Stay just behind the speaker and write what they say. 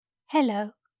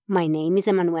Hello, my name is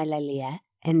Emanuela Lia,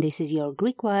 and this is your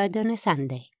Greek word on a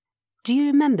Sunday. Do you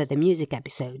remember the music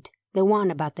episode? The one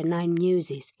about the 9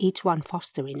 muses, each one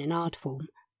fostering an art form?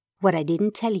 What I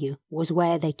didn't tell you was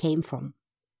where they came from.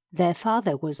 Their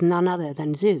father was none other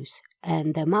than Zeus,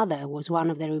 and their mother was one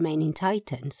of the remaining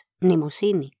titans,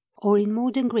 Mnemosyne, or in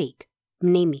modern Greek,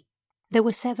 Mneme. There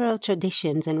were several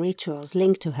traditions and rituals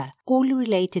linked to her, all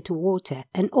related to water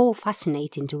and all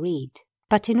fascinating to read.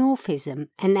 But in Orphism,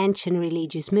 an ancient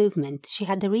religious movement, she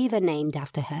had a river named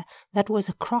after her that was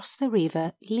across the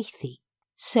river Lethe.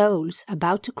 Souls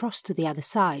about to cross to the other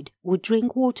side would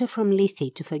drink water from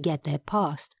Lethe to forget their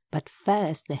past, but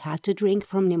first they had to drink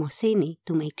from Mnemosyne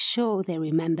to make sure they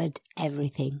remembered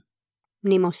everything.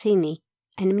 Mnemosyne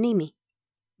and Mneme,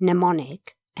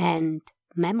 mnemonic and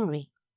memory.